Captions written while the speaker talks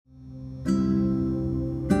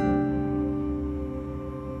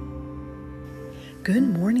Good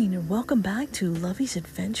morning and welcome back to Lovey's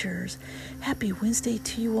Adventures. Happy Wednesday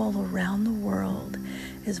to you all around the world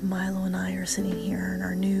as Milo and I are sitting here in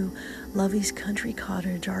our new Lovey's Country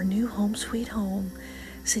Cottage, our new home sweet home,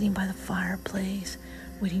 sitting by the fireplace,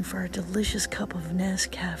 waiting for a delicious cup of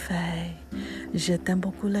Nescafe. Je t'aime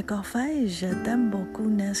beaucoup le café, je t'aime beaucoup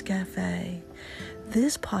Nescafe.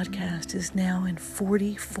 This podcast is now in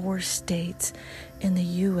 44 states in the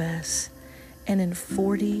U.S., and in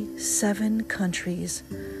 47 countries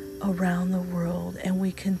around the world, and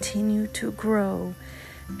we continue to grow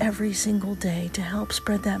every single day to help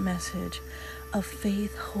spread that message of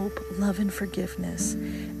faith, hope, love, and forgiveness,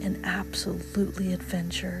 and absolutely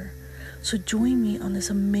adventure. So join me on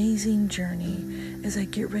this amazing journey as I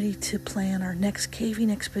get ready to plan our next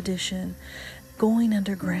caving expedition, going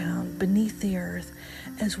underground, beneath the earth,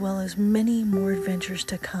 as well as many more adventures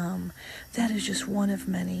to come. That is just one of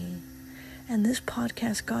many. And this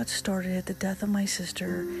podcast got started at the death of my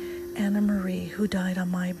sister, Anna Marie, who died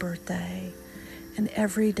on my birthday. And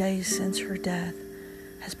every day since her death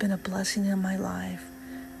has been a blessing in my life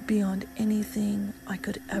beyond anything I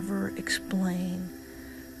could ever explain.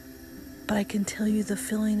 But I can tell you the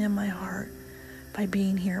feeling in my heart by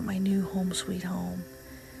being here at my new home sweet home.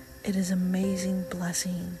 It is an amazing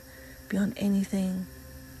blessing beyond anything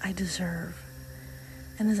I deserve.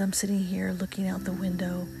 And as I'm sitting here looking out the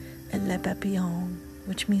window at Les Papillons,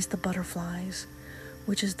 which means the butterflies,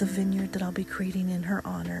 which is the vineyard that I'll be creating in her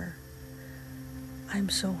honor, I'm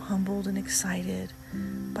so humbled and excited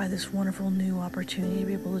by this wonderful new opportunity to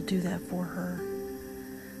be able to do that for her.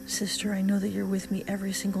 Sister, I know that you're with me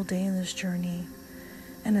every single day in this journey,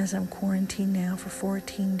 and as I'm quarantined now for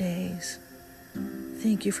 14 days,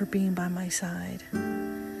 thank you for being by my side.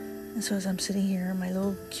 And so as I'm sitting here in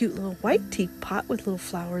my cute little white teapot with little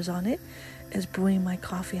flowers on it, as brewing my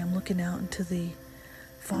coffee, I'm looking out into the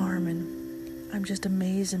farm, and I'm just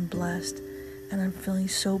amazed and blessed, and I'm feeling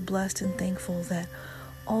so blessed and thankful that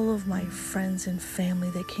all of my friends and family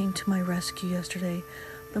that came to my rescue yesterday,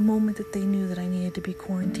 the moment that they knew that I needed to be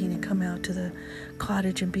quarantined and come out to the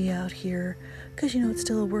cottage and be out here, because it's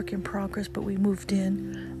still a work in progress, but we moved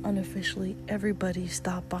in unofficially. Everybody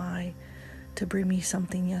stopped by to bring me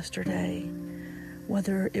something yesterday,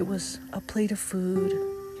 whether it was a plate of food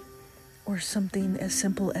or something as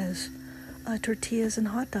simple as tortillas and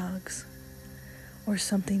hot dogs, or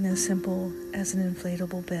something as simple as an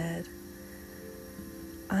inflatable bed.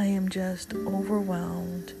 I am just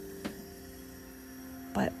overwhelmed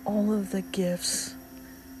by all of the gifts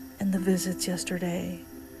and the visits yesterday.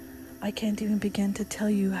 I can't even begin to tell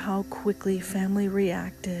you how quickly family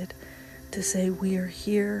reacted to say, we are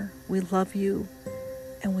here, we love you,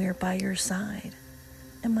 and we are by your side.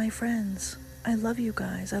 And my friends, I love you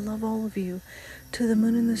guys. I love all of you. To the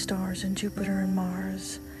moon and the stars and Jupiter and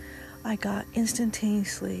Mars. I got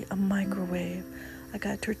instantaneously a microwave. I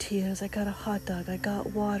got tortillas. I got a hot dog. I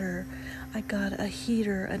got water. I got a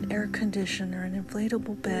heater, an air conditioner, an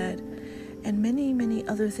inflatable bed, and many, many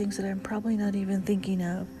other things that I'm probably not even thinking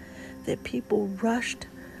of, that people rushed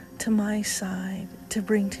to my side to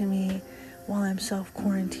bring to me while I'm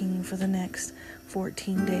self-quarantining for the next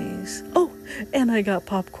 14 days. Oh, and I got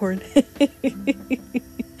popcorn.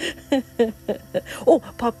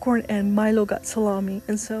 Popcorn, and Milo got salami.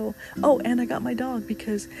 And so, and I got my dog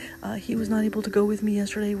because he was not able to go with me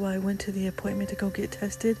yesterday while I went to the appointment to go get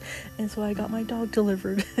tested. And so I got my dog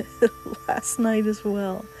delivered last night as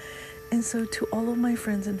well. And so to all of my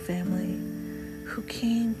friends and family who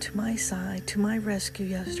came to my side, to my rescue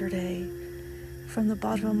yesterday, from the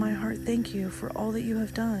bottom of my heart, thank you for all that you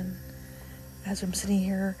have done. As I'm sitting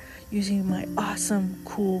here using my awesome,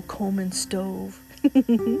 cool Coleman stove,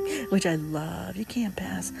 which I love. You can't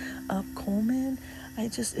pass up Coleman.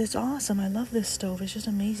 It's awesome. I love this stove. It's just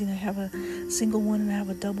amazing. I have a single one and I have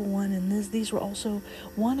a double one, and these were also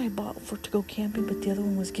one I bought to go camping, but the other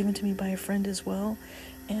one was given to me by a friend as well.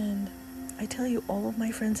 And I tell you, all of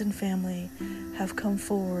my friends and family have come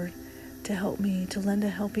forward to help me, to lend a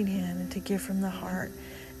helping hand, and to give from the heart.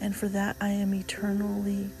 And for that, I am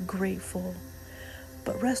eternally grateful.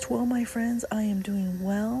 But rest well, my friends. I am doing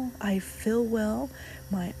well. I feel well.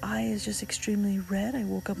 My eye is just extremely red. I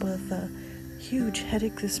woke up with a huge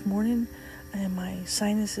headache this morning, and my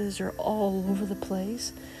sinuses are all over the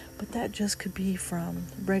place. But that just could be from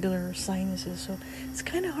regular sinuses. So it's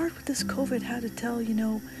kind of hard with this COVID how to tell,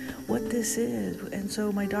 what this is. And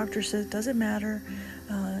so my doctor says, it doesn't matter.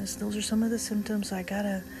 Those are some of the symptoms. I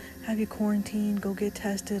gotta have you quarantined, go get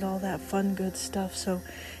tested, all that fun, good stuff. So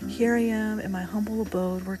here I am in my humble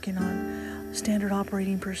abode working on standard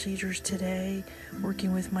operating procedures today,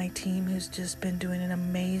 working with my team who's just been doing an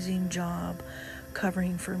amazing job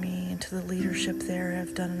covering for me, and to the leadership there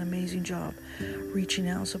have done an amazing job reaching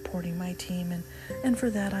out, supporting my team, and for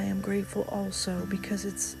that I am grateful also, because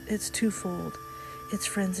it's twofold. It's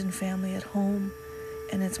friends and family at home,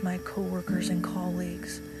 and it's my coworkers and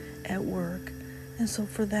colleagues at work. And so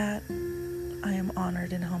for that, I am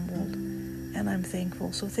honored and humbled, and I'm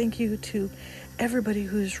thankful. So thank you to everybody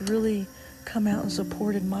who's really come out and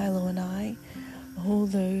supported Milo and I.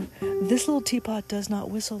 Although this little teapot does not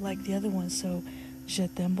whistle like the other one, so je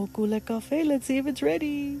t'aime beaucoup le café. Let's see if it's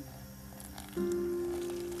ready.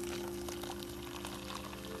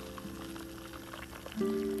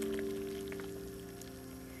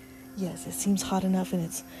 Yes, it seems hot enough, and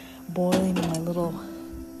it's boiling in my little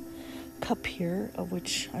cup here, of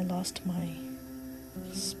which I lost my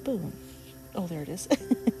spoon. Oh, there it is.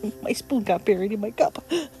 My spoon got buried in my cup.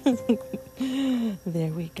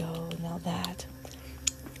 There we go. Now that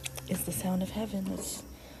is the sound of heaven. Let's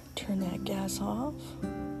turn that gas off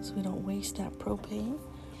so we don't waste that propane.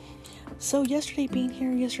 So yesterday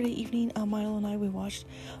evening, Milo and I, we watched,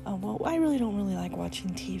 I really don't really like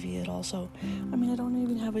watching TV at all. So, I mean, I don't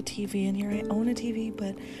even have a TV in here. I own a TV,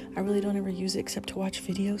 but I really don't ever use it except to watch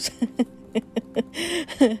videos.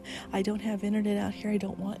 I don't have internet out here. I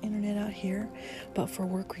don't want internet out here. But for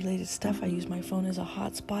work-related stuff, I use my phone as a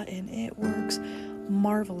hotspot, and it works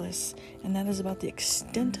marvelous. And that is about the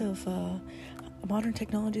extent of modern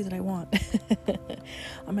technology that I want.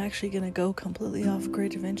 I'm actually going to go completely off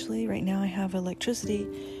grid eventually. Right now I have electricity,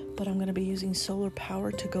 but I'm going to be using solar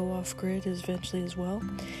power to go off grid eventually as well.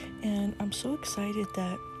 And I'm so excited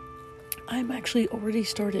that I'm actually already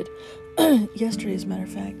started yesterday, as a matter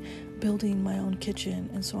of fact, building my own kitchen.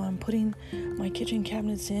 And so I'm putting my kitchen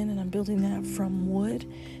cabinets in, and I'm building that from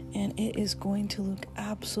wood, and it is going to look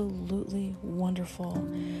absolutely wonderful.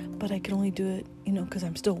 But I can only do it, because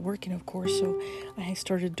I'm still working, of course. So I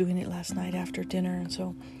started doing it last night after dinner. And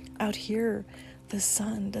so out here, the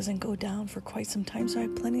sun doesn't go down for quite some time, so I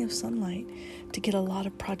have plenty of sunlight to get a lot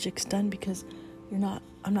of projects done, because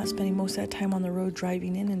I'm not spending most of that time on the road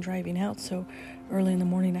driving in and driving out. So early in the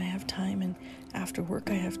morning I have time, and after work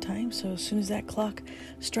I have time. So as soon as that clock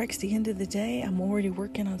strikes the end of the day, I'm already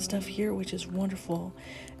working on stuff here, which is wonderful.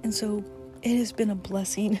 And so it has been a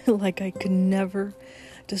blessing like I could never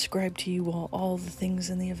describe to you all the things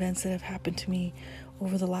and the events that have happened to me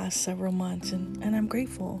over the last several months. And I'm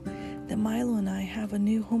grateful that Milo and I have a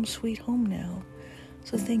new home sweet home now.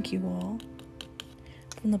 So thank you all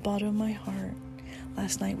from the bottom of my heart.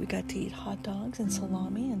 Last night we got to eat hot dogs and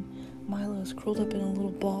salami, and Milo is curled up in a little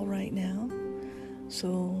ball right now.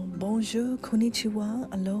 So bonjour, konnichiwa,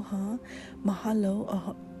 aloha,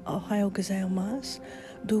 mahalo, ohayo gozaimasu,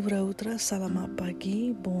 dobra utra, salamat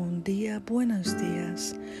pagi, bon dia, buenos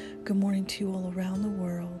dias. Good morning to you all around the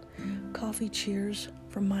world. Coffee cheers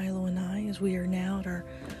from Milo and I, as we are now at our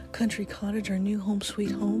country cottage, our new home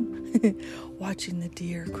sweet home, watching the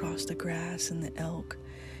deer cross the grass and the elk.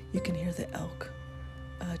 You can hear the elk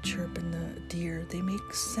chirp and the deer. They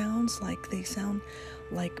make sounds they sound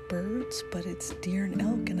like birds, but it's deer and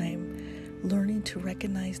elk, and I'm learning to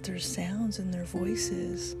recognize their sounds and their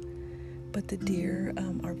voices. But the deer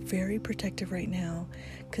are very protective right now,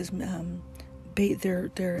 because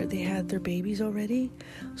they had their babies already,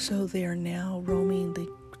 so they are now roaming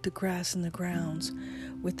the grass and the grounds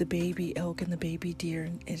with the baby elk and the baby deer,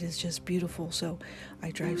 and it is just beautiful. So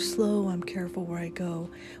I drive slow, I'm careful where I go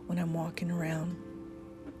when I'm walking around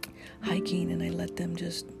hiking, and I let them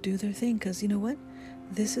just do their thing, because you know what?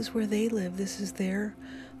 This is where they live. This is their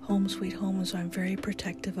home sweet home, and so I'm very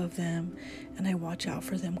protective of them, and I watch out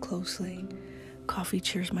for them closely. Coffee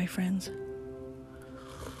cheers, my friends.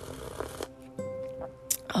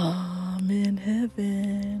 I'm in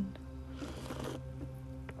heaven.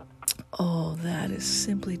 Oh, that is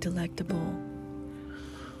simply delectable.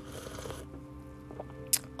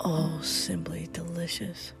 Oh, simply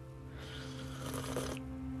delicious.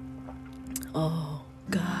 Oh,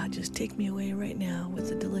 God, just take me away right now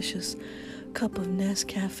with a delicious cup of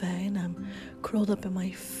Nescafe, and I'm curled up in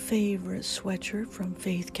my favorite sweatshirt from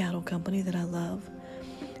Faith Cattle Company that I love.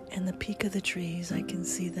 And the peak of the trees, I can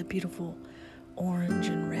see the beautiful orange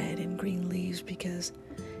and red and green leaves, because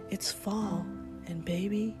it's fall, and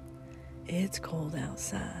baby, it's cold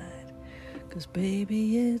outside. 'Cause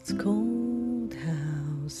baby, it's cold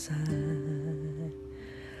outside.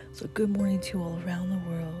 So good morning to you all around the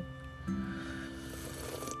world.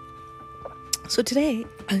 So today,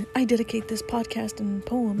 I dedicate this podcast and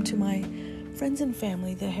poem to my friends and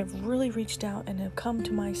family that have really reached out and have come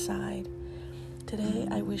to my side. Today,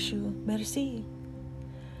 I wish you merci.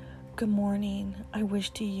 Good morning. I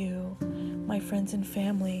wish to you, my friends and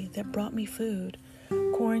family that brought me food,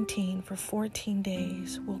 quarantined for 14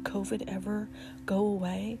 days. Will COVID ever go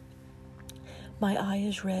away? My eye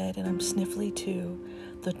is red and I'm sniffly too.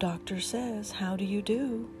 The doctor says, "How do you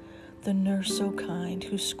do?" The nurse so kind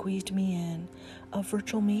who squeezed me in. A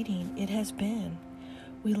virtual meeting it has been.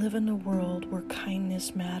 We live in a world where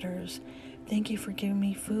kindness matters. Thank you for giving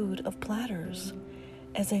me food of platters.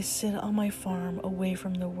 As I sit on my farm away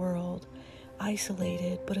from the world,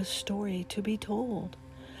 isolated but a story to be told.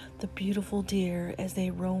 The beautiful deer as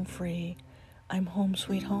they roam free. I'm home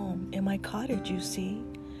sweet home in my cottage, you see.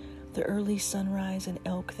 The early sunrise and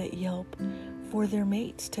elk that yelp for their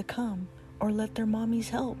mates to come or let their mommies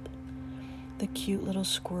help. The cute little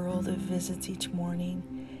squirrel that visits each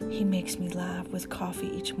morning. He makes me laugh with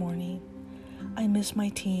coffee each morning. I miss my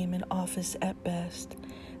team and office at best.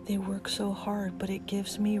 They work so hard, but it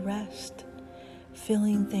gives me rest.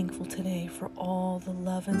 Feeling thankful today for all the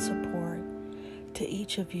love and support. To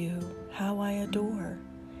each of you, how I adore.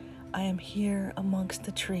 I am here amongst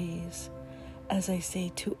the trees as I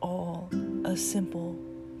say to all a simple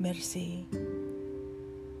merci.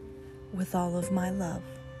 With all of my love,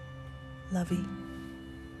 Lovey.